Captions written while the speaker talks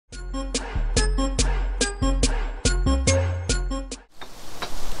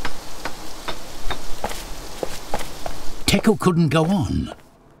Teku couldn't go on.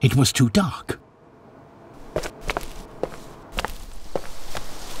 It was too dark.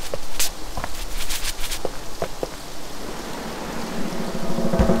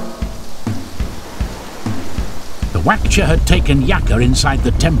 The Wakcha had taken Yaka inside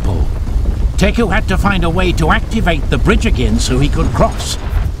the temple. Teku had to find a way to activate the bridge again so he could cross.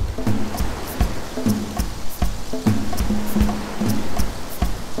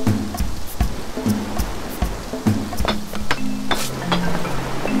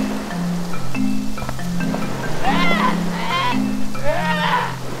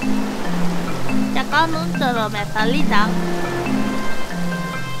 Me salita.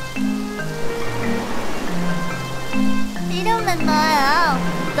 이러면요.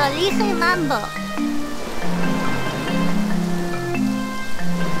 또 리스만보.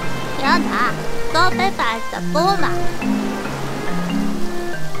 여나, 또 배발자 보나.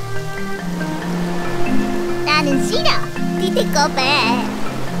 나는 싫어. 디디꺼 배.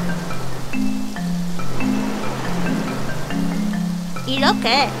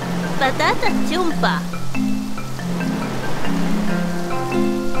 이렇게 바다다 춤바.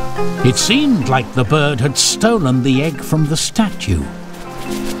 It seemed like the bird had stolen the egg from the statue.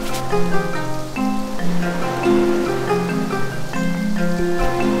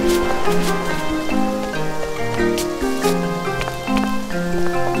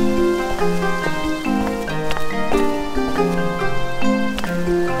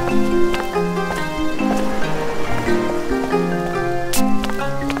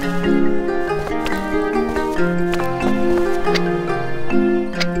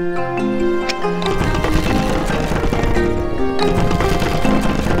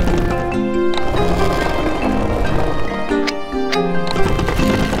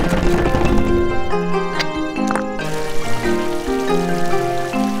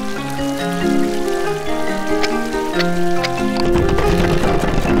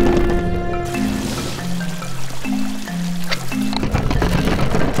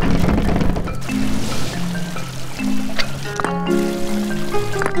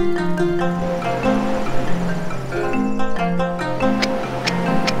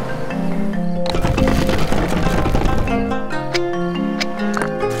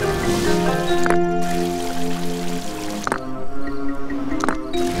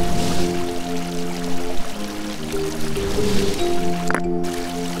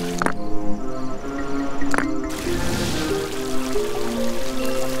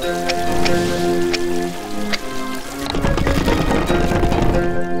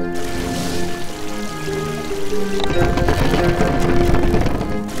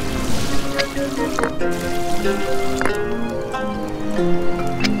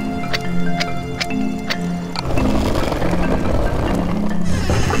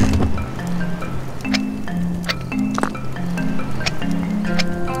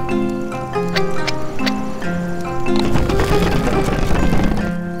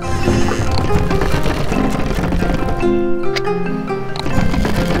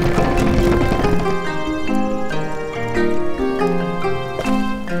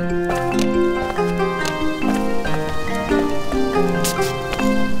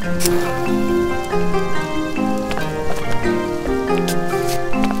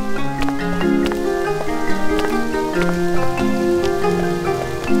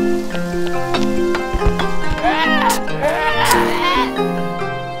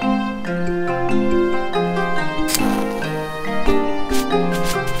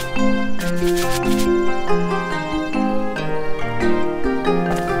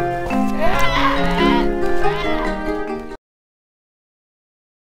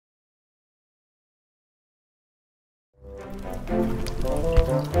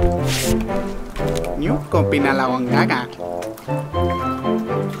 Nyuko pinalawangaga.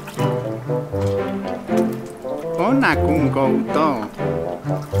 Ona kungo uto.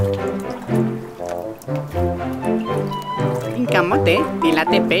 Incamote,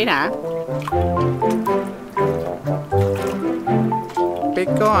 tilate pera.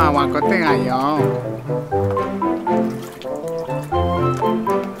 Peko aguacote gallo.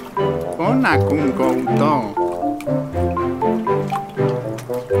 Ona kungo uto.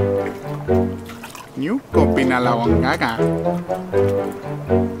 Nyuko pinalawangaga.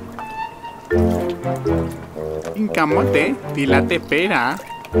 Incamote, tilate pera.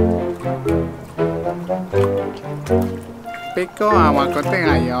 Peko aguacote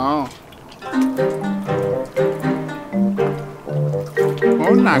gallo.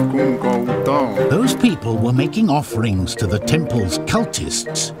 Ona kungo uto. Those people were making offerings to the temple's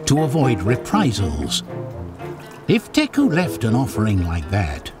cultists to avoid reprisals. If Teku left an offering like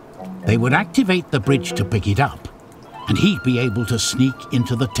that, they would activate the bridge to pick it up, and he'd be able to sneak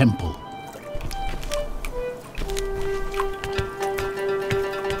into the temple.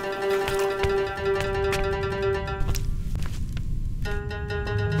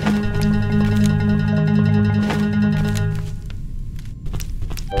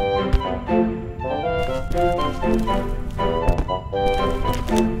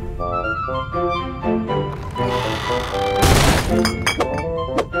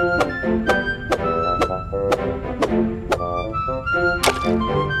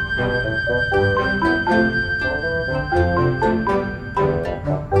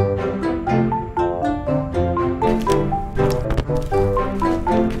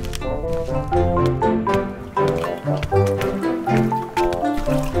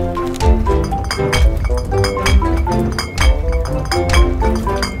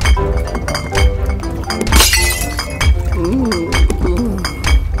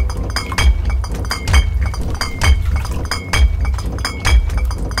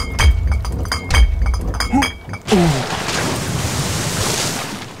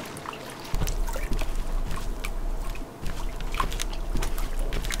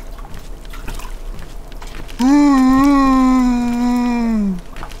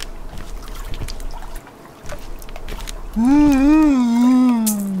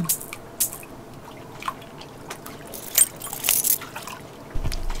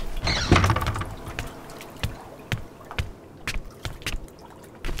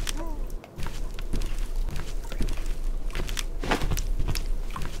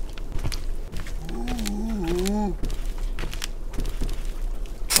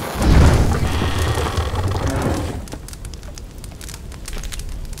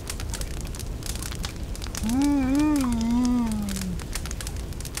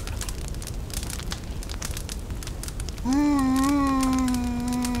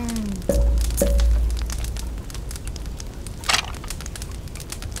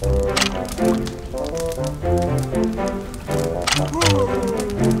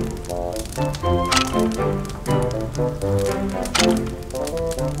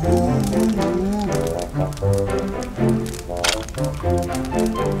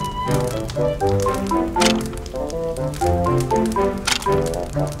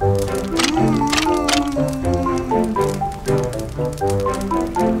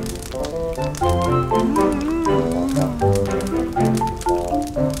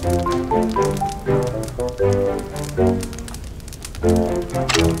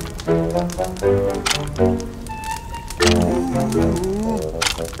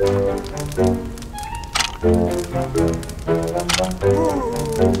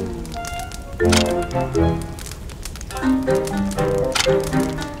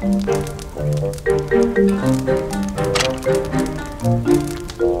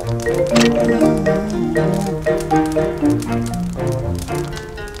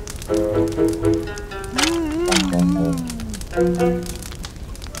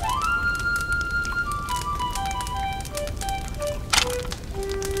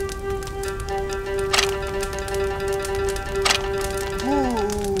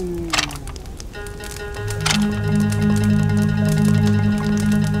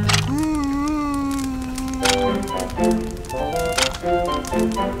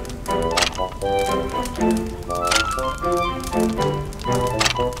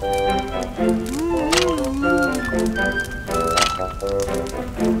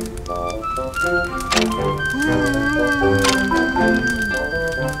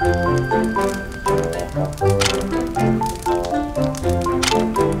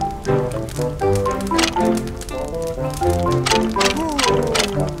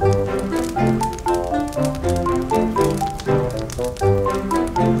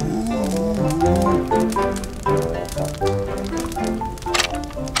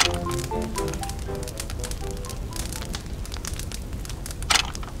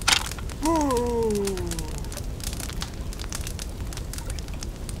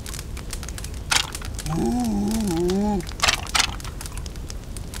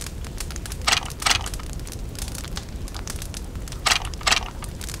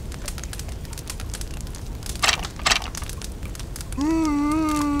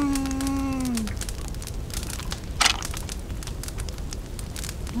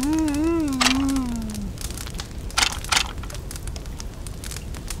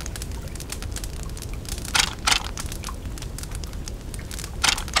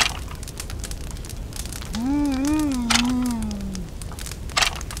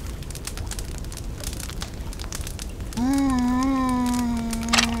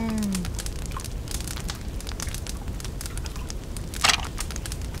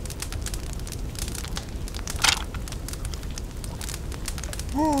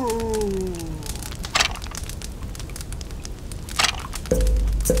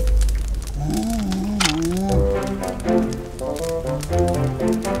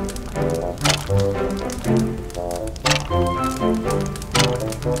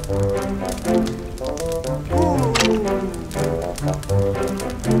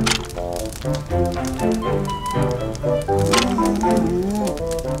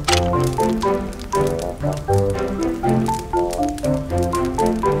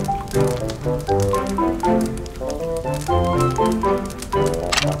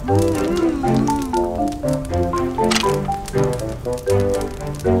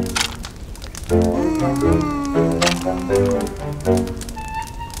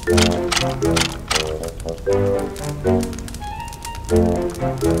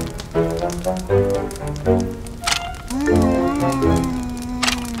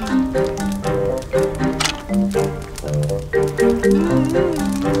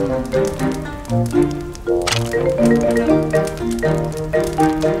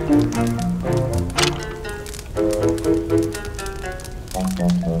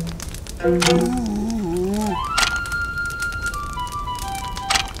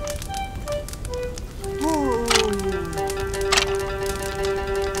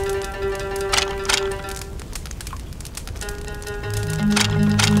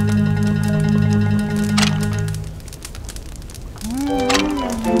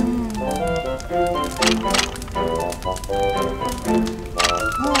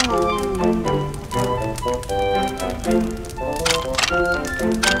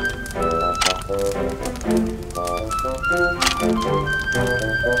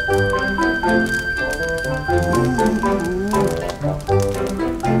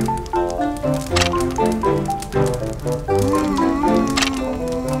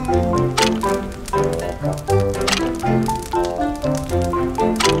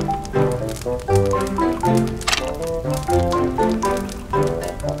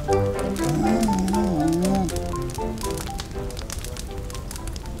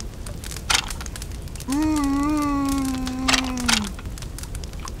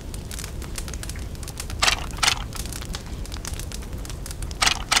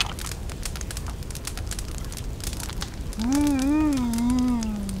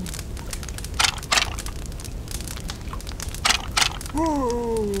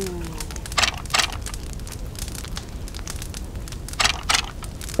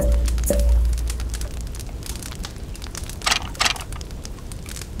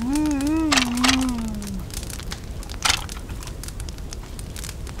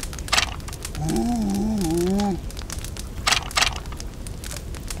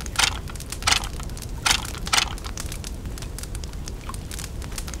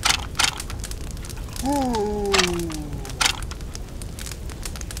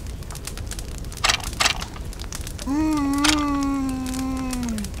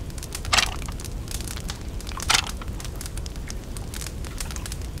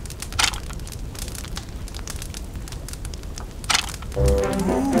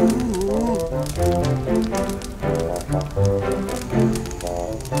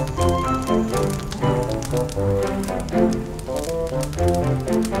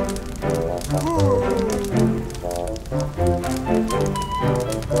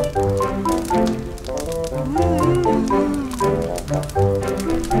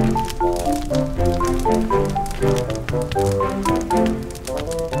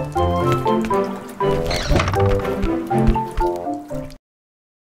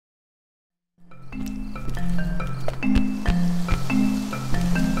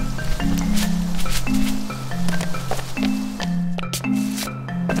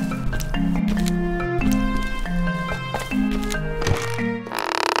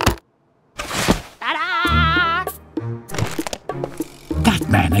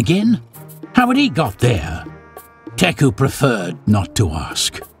 Man again? How had he got there? Teku preferred not to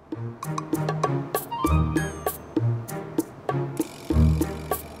ask.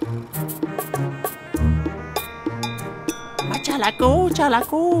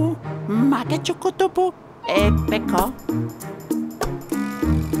 Chalaku, make chukutupu, peko.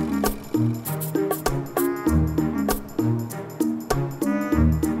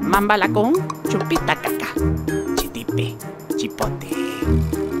 Mambalakung, chupita caca, chitipe, chipote.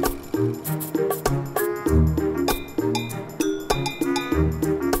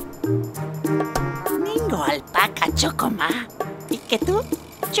 Ningo alpaca chocoma, y que tú,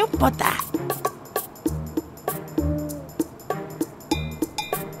 chupota.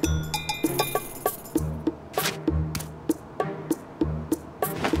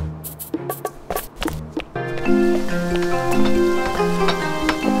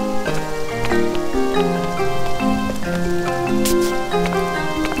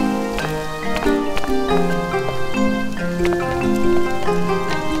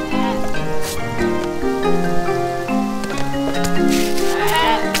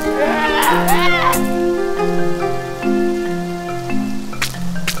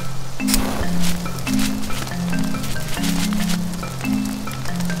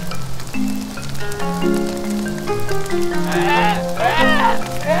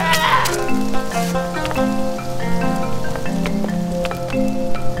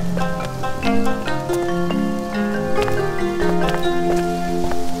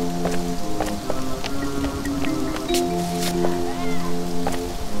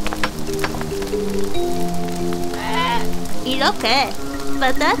 okay.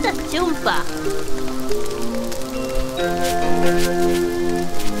 Batata chumpa.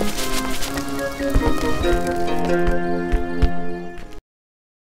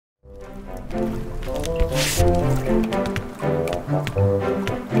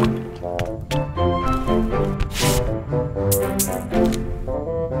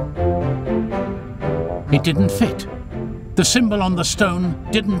 It didn't fit. The symbol on the stone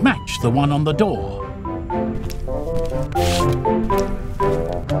didn't match the one on the door.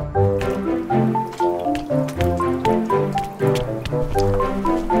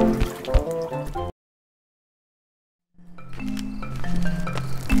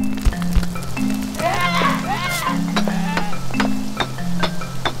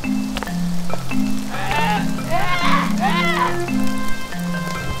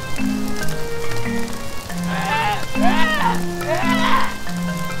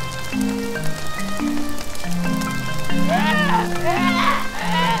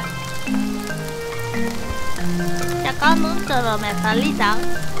 Kamu terlalu metalisang.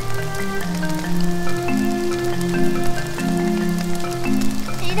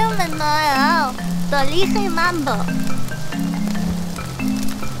 이름은 뭐예요? 떨리지 mambo.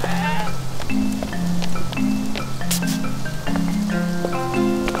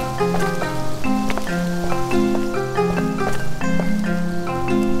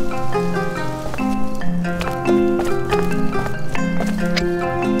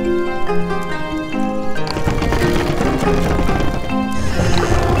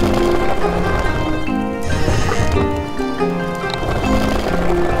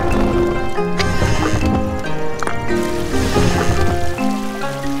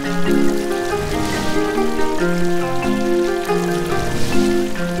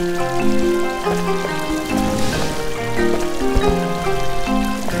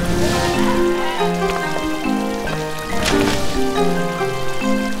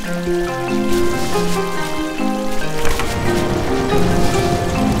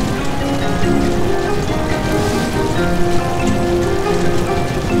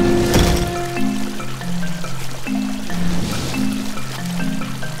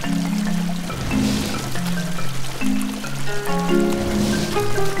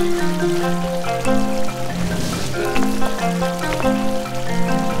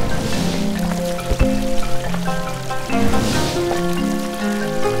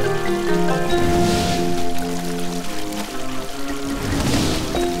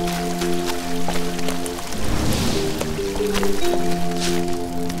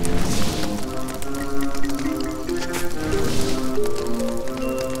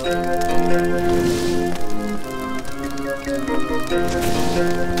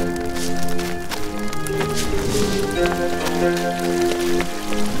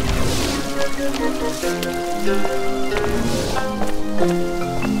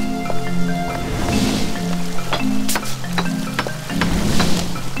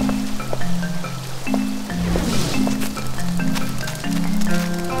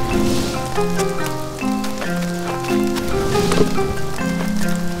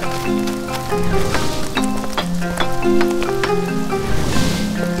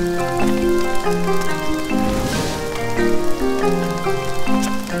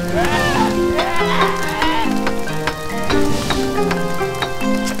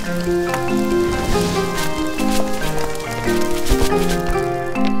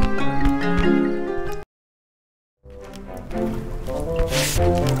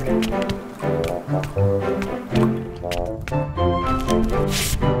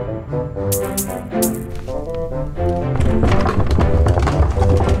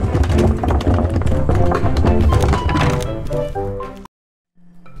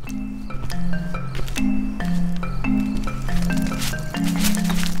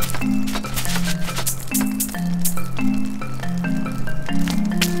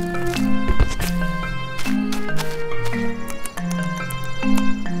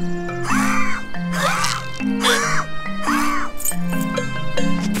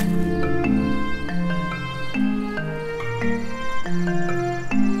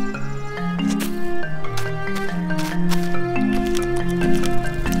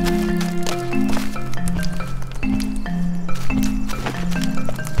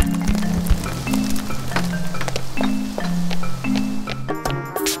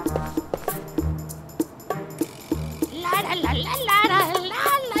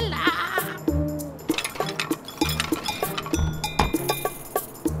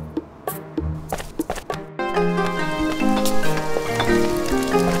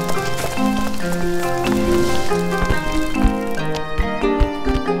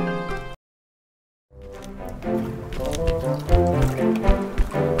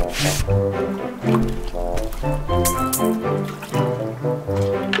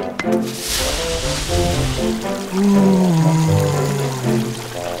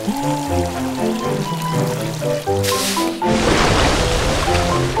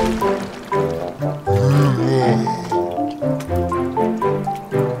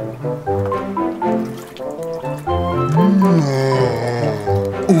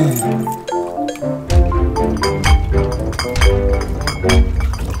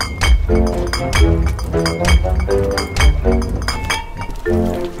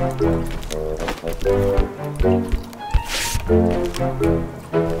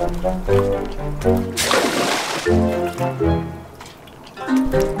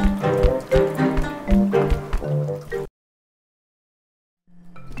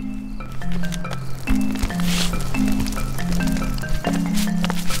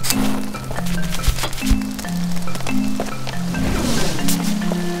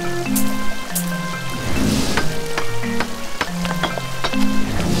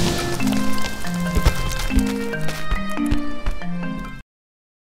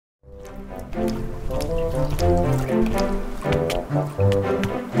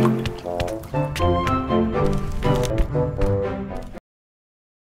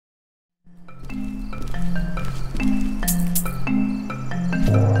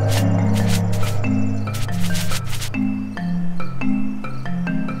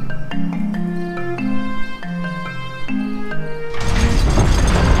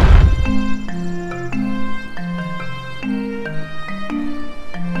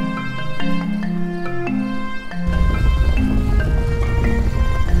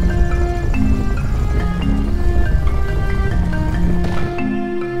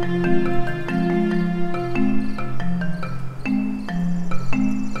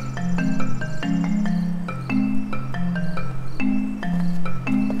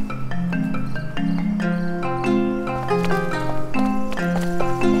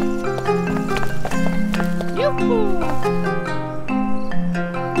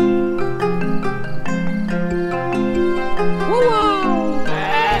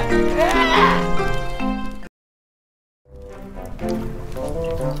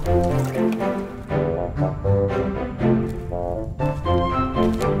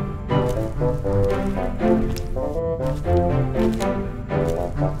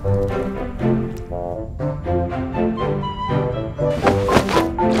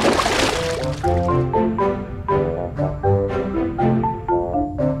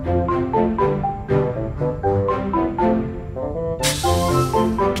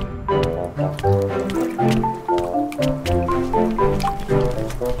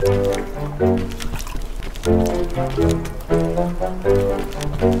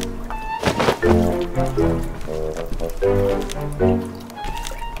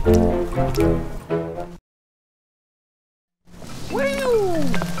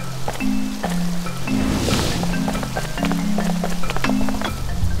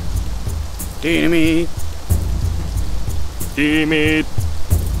 Timid. Timid.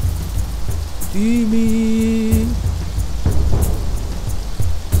 Timid.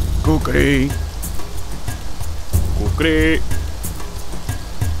 Kukri. Kukri.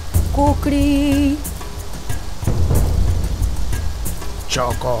 Kukri.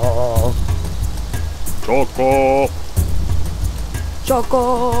 Choco. Choco.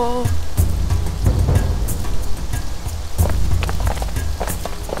 Choco.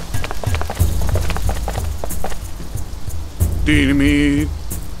 Timid.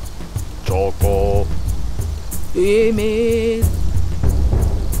 Choco. Timid.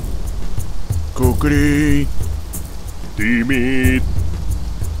 Kukri. Timid.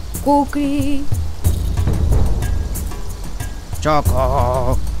 Kukri.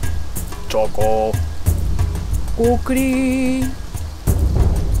 Choco. Choco. Kukri.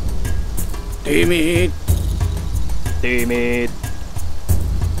 Timid. Timid.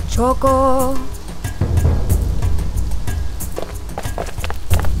 Choco.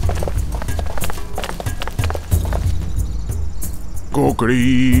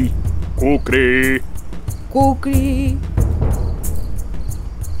 Kukri. Kukri. Kukri.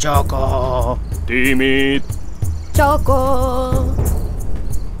 Choco. Timid. Choco.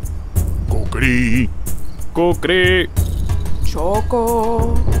 Kukri. Kukri.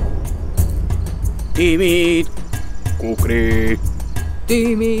 Choco. Timid. Kukri.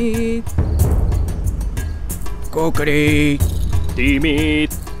 Timid. Kukri.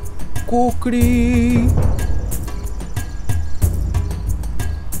 Timid. Kukri.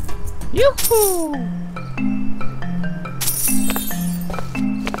 Yuhu!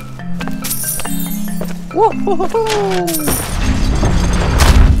 Woohoo!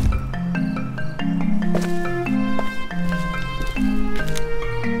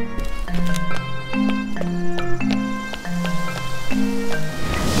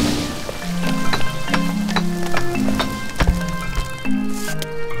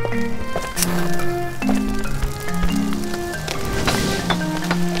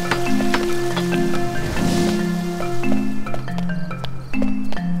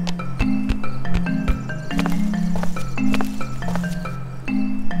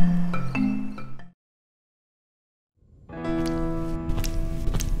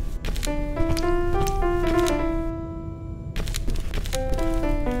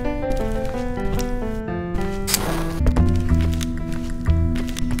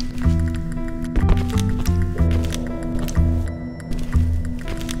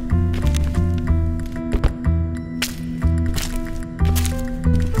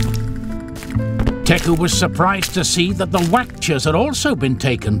 Teku was surprised to see that the Wakchas had also been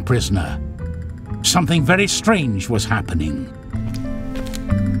taken prisoner. Something very strange was happening.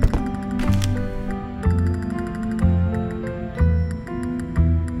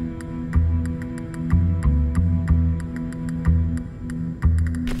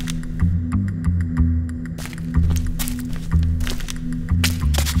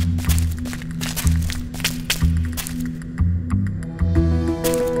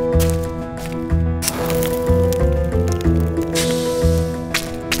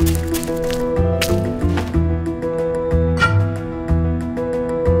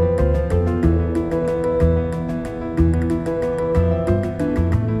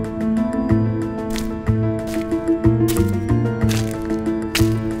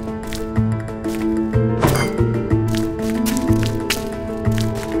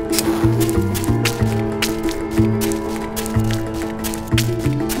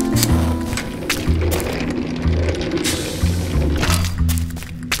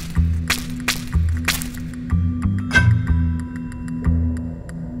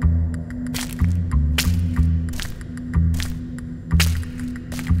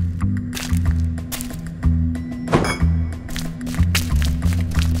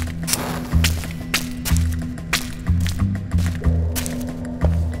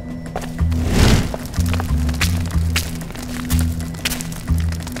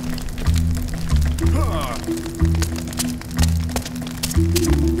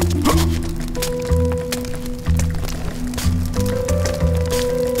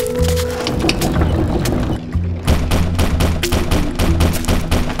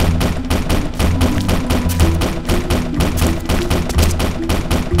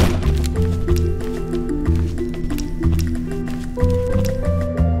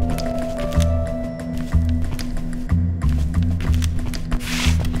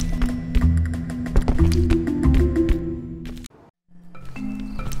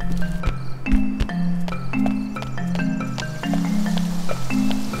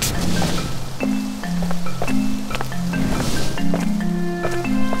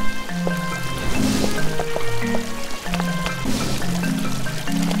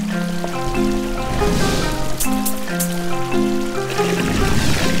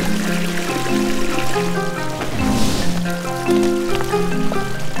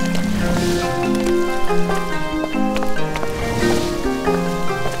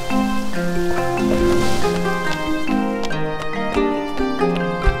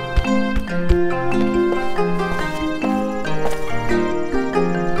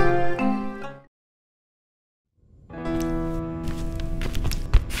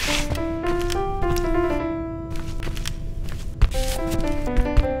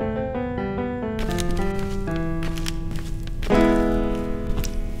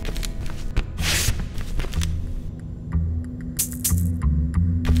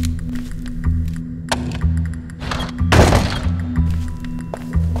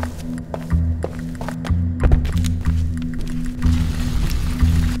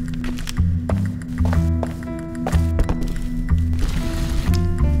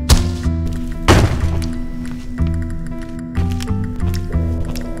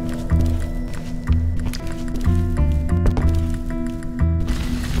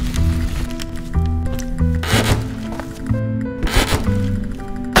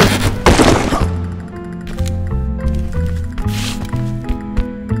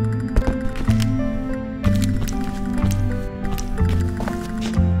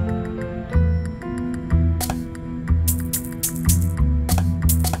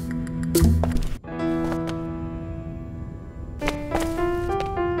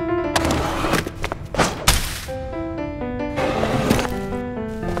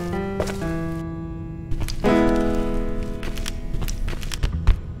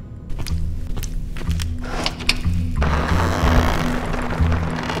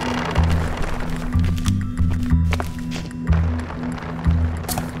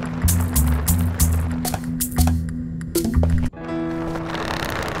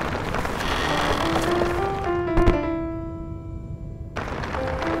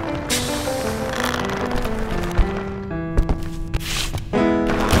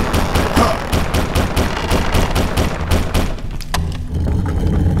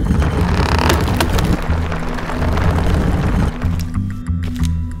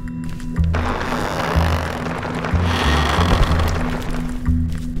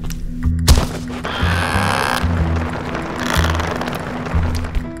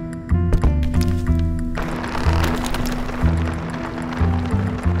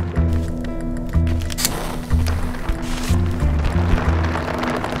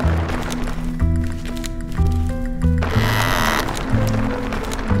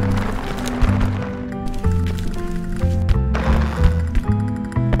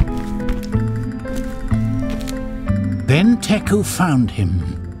 Then Teku found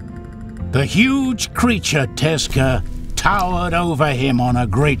him. The huge creature Teska towered over him on a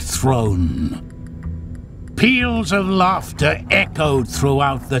great throne. Peals of laughter echoed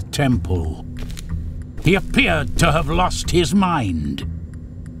throughout the temple. He appeared to have lost his mind.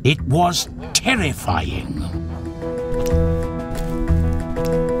 It was terrifying.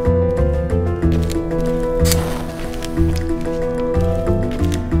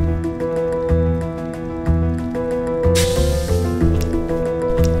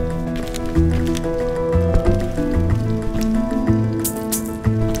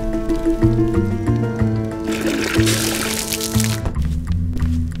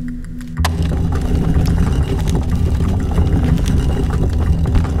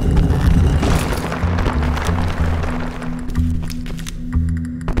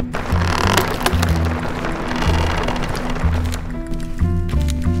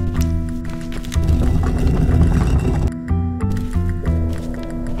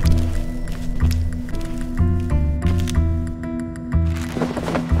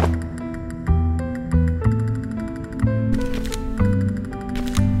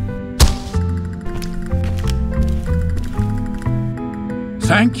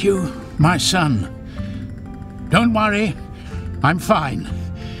 Thank you, my son. Don't worry, I'm fine.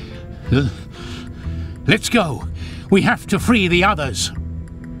 Let's go. We have to free the others.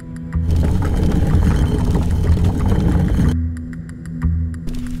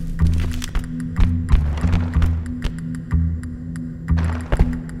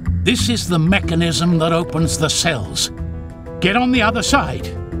 This is the mechanism that opens the cells. Get on the other side.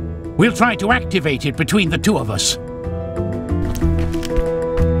 We'll try to activate it between the two of us.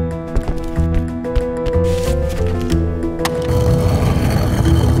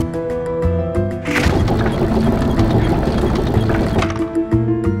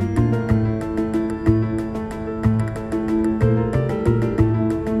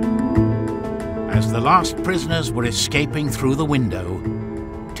 As the last prisoners were escaping through the window,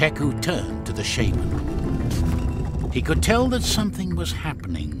 Teku turned to the shaman. He could tell that something was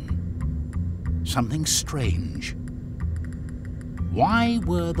happening. Something strange. Why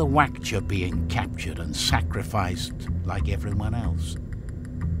were the Wakchas being captured and sacrificed like everyone else?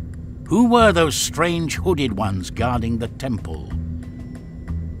 Who were those strange hooded ones guarding the temple?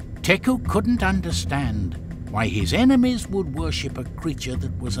 Teku couldn't understand why his enemies would worship a creature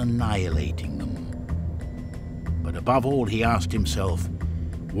that was annihilating them. But above all, he asked himself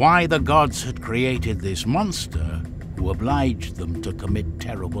why the gods had created this monster who obliged them to commit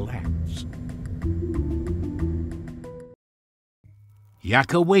terrible acts.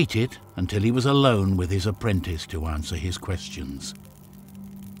 Yaka waited until he was alone with his apprentice to answer his questions.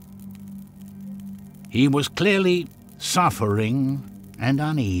 He was clearly suffering and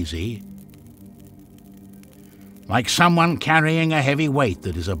uneasy, like someone carrying a heavy weight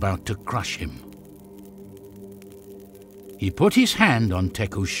that is about to crush him. He put his hand on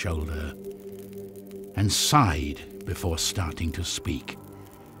Teku's shoulder and sighed before starting to speak.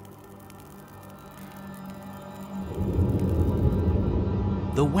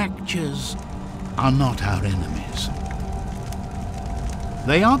 The Wakchas are not our enemies.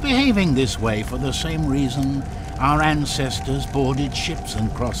 They are behaving this way for the same reason our ancestors boarded ships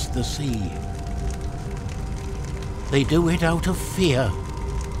and crossed the sea. They do it out of fear.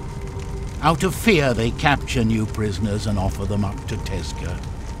 Out of fear, they capture new prisoners and offer them up to Teska.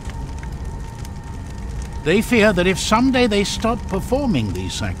 They fear that if someday they stop performing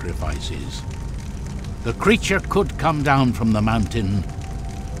these sacrifices, the creature could come down from the mountain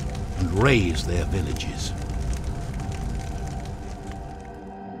and raze their villages.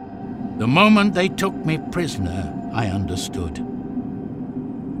 The moment they took me prisoner, I understood.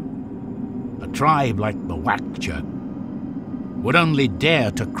 A tribe like the Wakchas would only dare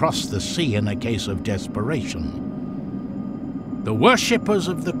to cross the sea in a case of desperation. The worshippers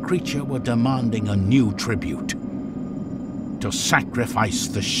of the creature were demanding a new tribute, to sacrifice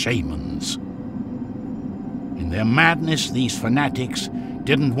the shamans. In their madness, these fanatics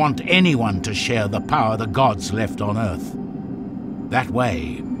didn't want anyone to share the power the gods left on Earth. That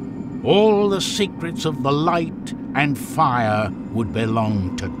way, all the secrets of the light and fire would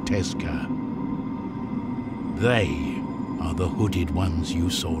belong to Teska. They are the hooded ones you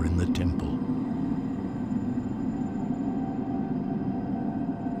saw in the temple.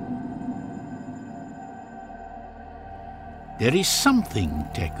 There is something,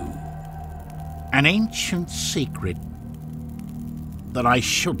 Teku, an ancient secret that I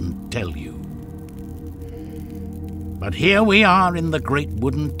shouldn't tell you. But here we are in the great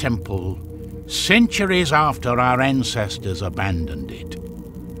wooden temple, centuries after our ancestors abandoned it.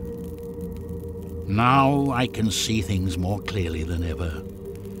 Now I can see things more clearly than ever.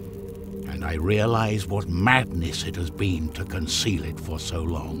 And I realize what madness it has been to conceal it for so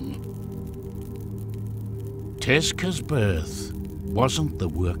long. Tezca's birth wasn't the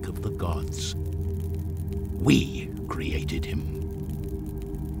work of the gods. We created him.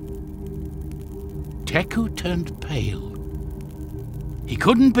 Teku turned pale. He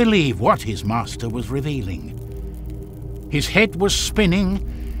couldn't believe what his master was revealing. His head was spinning,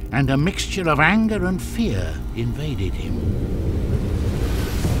 and a mixture of anger and fear invaded him.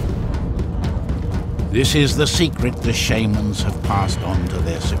 This is the secret the shamans have passed on to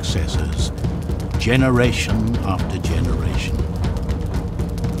their successors, generation after generation.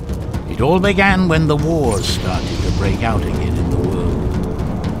 It all began when the wars started to break out again in the world.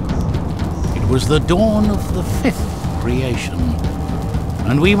 It was the dawn of the fifth creation,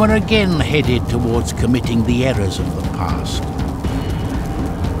 and we were again headed towards committing the errors of the past.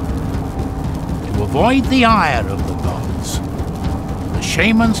 To avoid the ire of the gods, the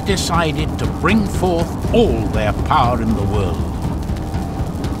shamans decided to bring forth all their power in the world.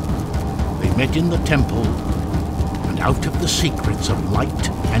 They met in the temple, and out of the secrets of light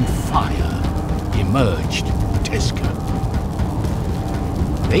and fire emerged Tezca.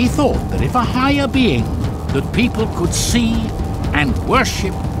 They thought that if a higher being that people could see and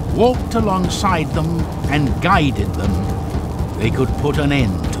worship walked alongside them and guided them, they could put an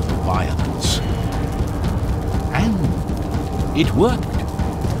end to the violence. And it worked.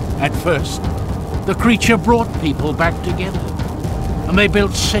 At first, the creature brought people back together, and they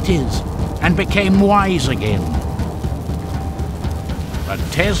built cities and became wise again. But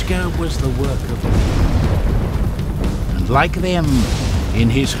Tezca was the work of men. And like them, in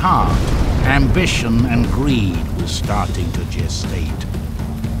his heart, ambition and greed was starting to gestate.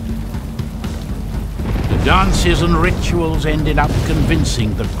 The dances and rituals ended up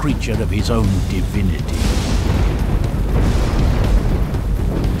convincing the creature of his own divinity.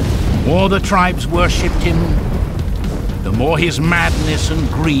 The more the tribes worshipped him, the more his madness and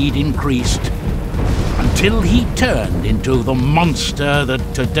greed increased, until he turned into the monster that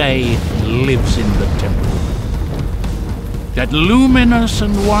today lives in the temple. That luminous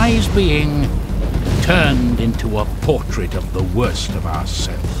and wise being turned into a portrait of the worst of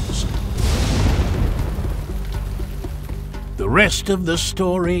ourselves. The rest of the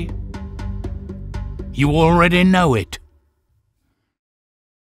story, you already know it.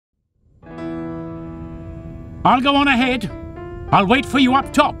 I'll go on ahead. I'll wait for you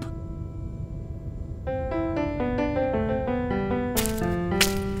up top.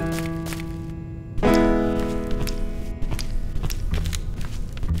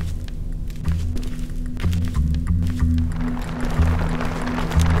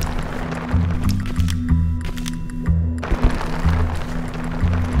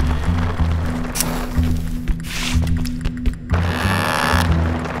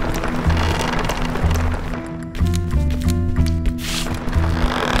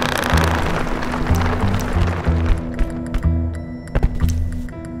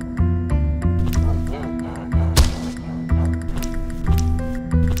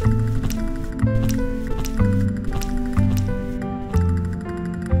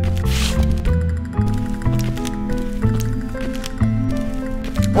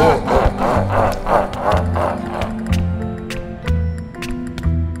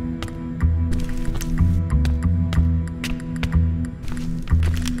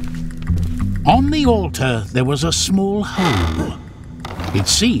 On the altar there was a small hole. It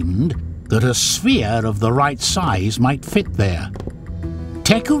seemed that a sphere of the right size might fit there.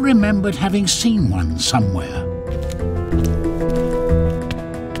 Teku remembered having seen one somewhere.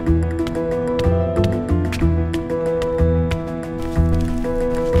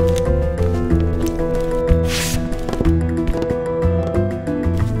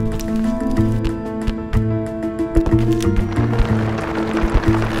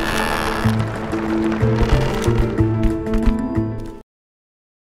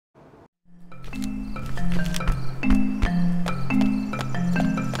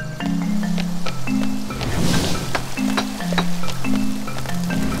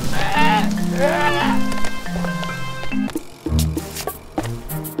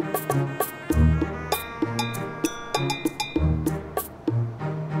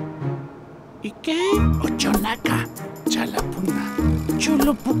 Ike ochonaka chalapuna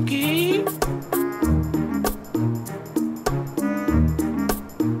chulupuki.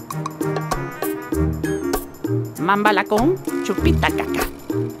 Mambalakong chupita kaka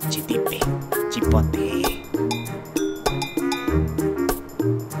chitipe chipote.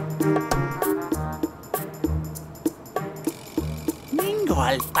 Mingo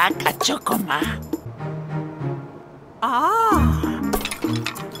alpaca chocoma Ah!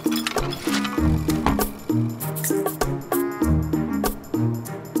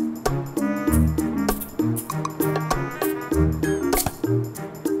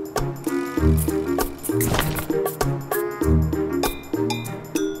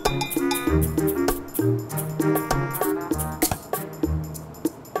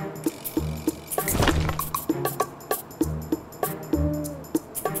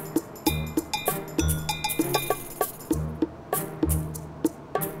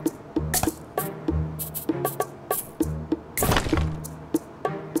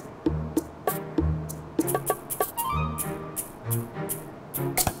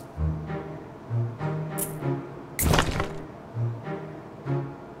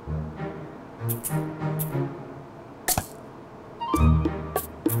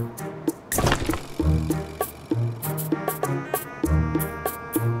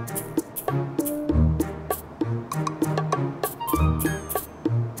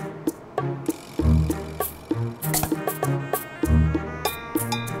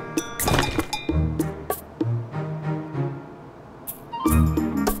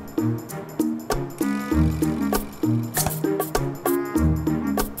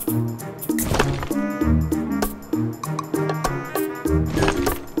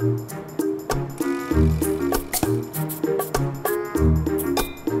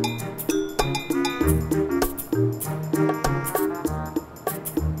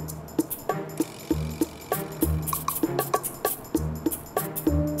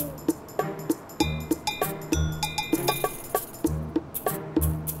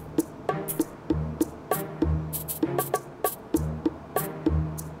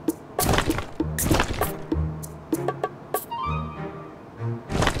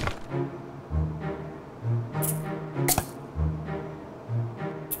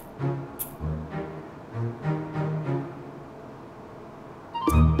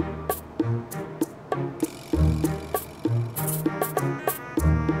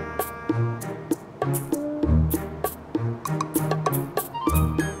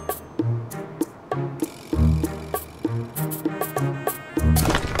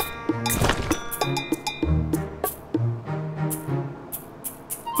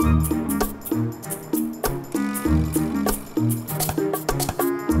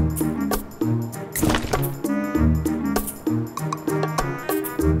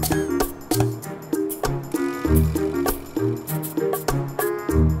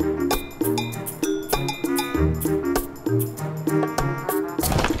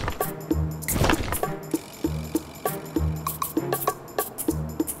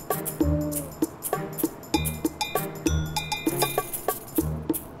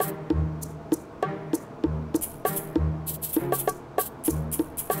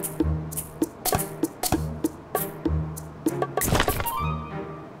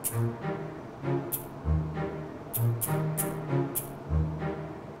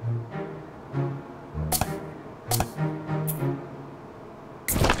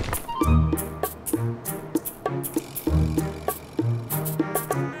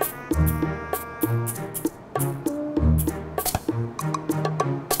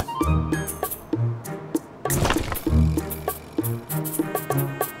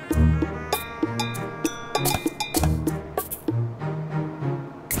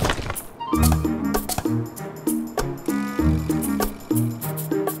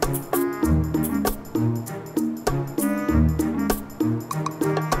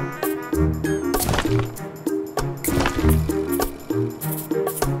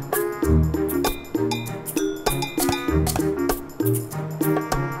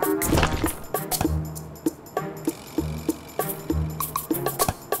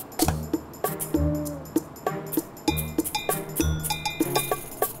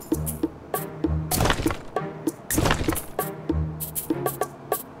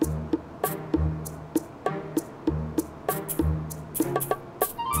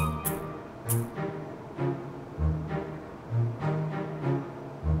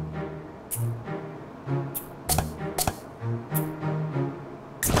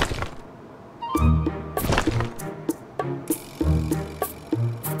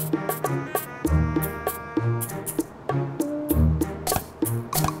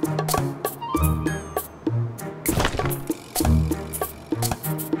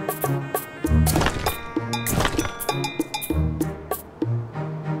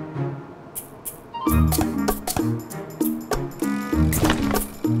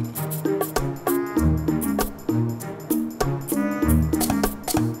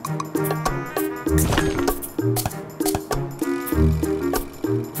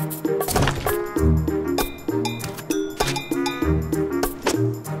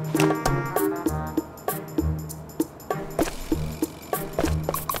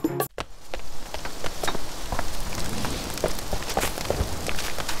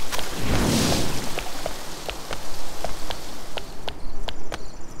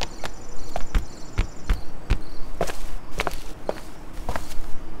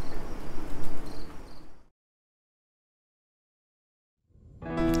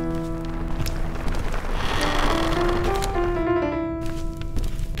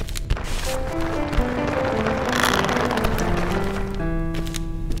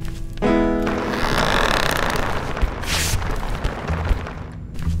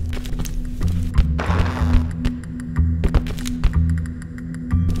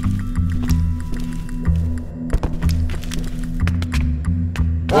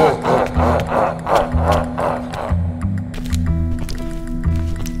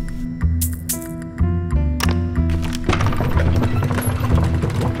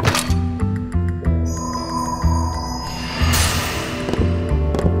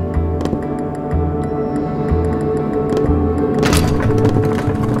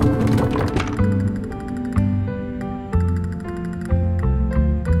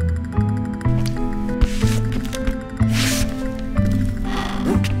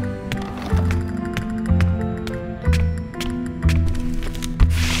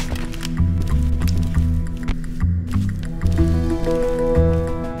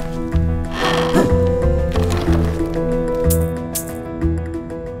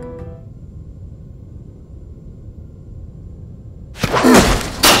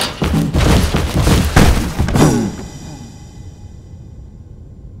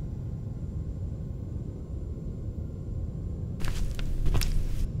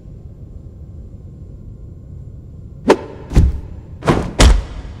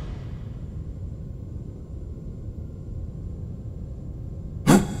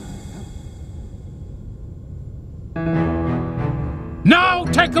 Now,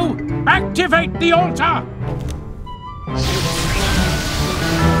 Teku! Activate the altar!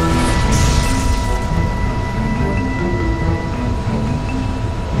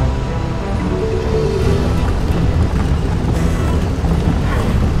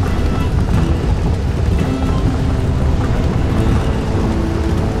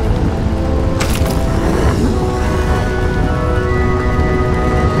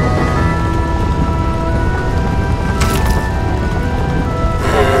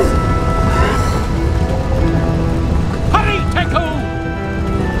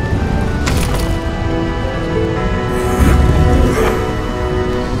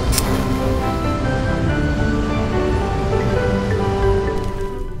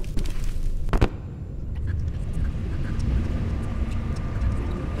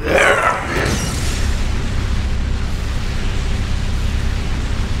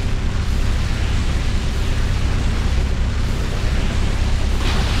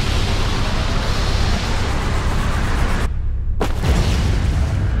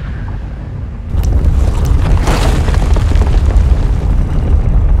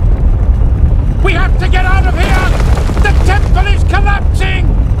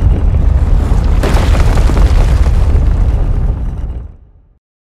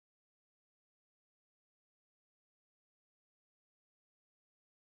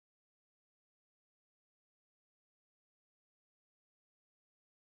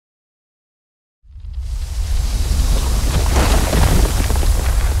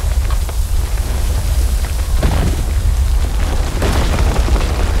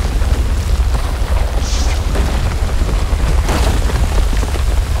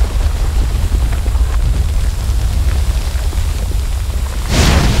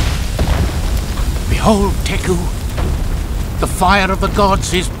 Behold, Teku! The fire of the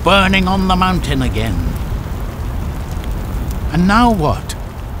gods is burning on the mountain again. And now what?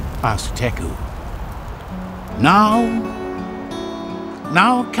 Asked Teku. Now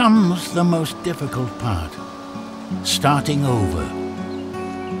comes the most difficult part. Starting over.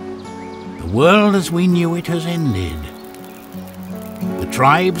 The world as we knew it has ended. The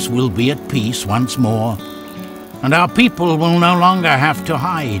tribes will be at peace once more, and our people will no longer have to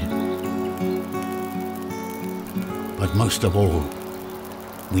hide. But most of all,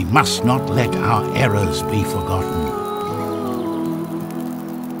 we must not let our errors be forgotten.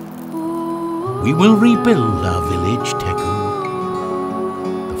 We will rebuild our village, Teku.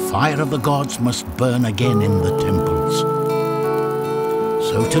 The fire of the gods must burn again in the temples.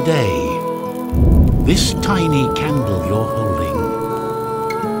 So today, this tiny candle you're holding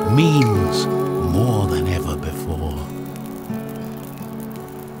means more than ever before.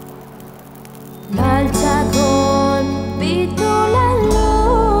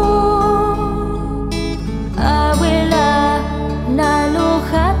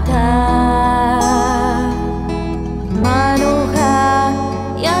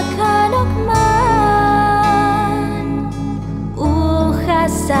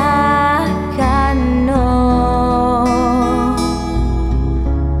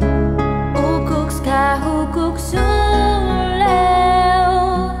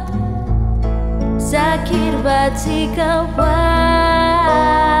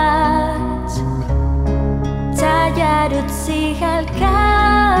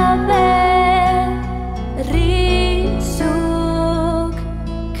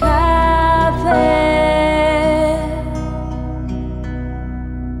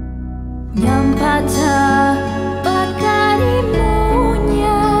 Nyampata bakarimunya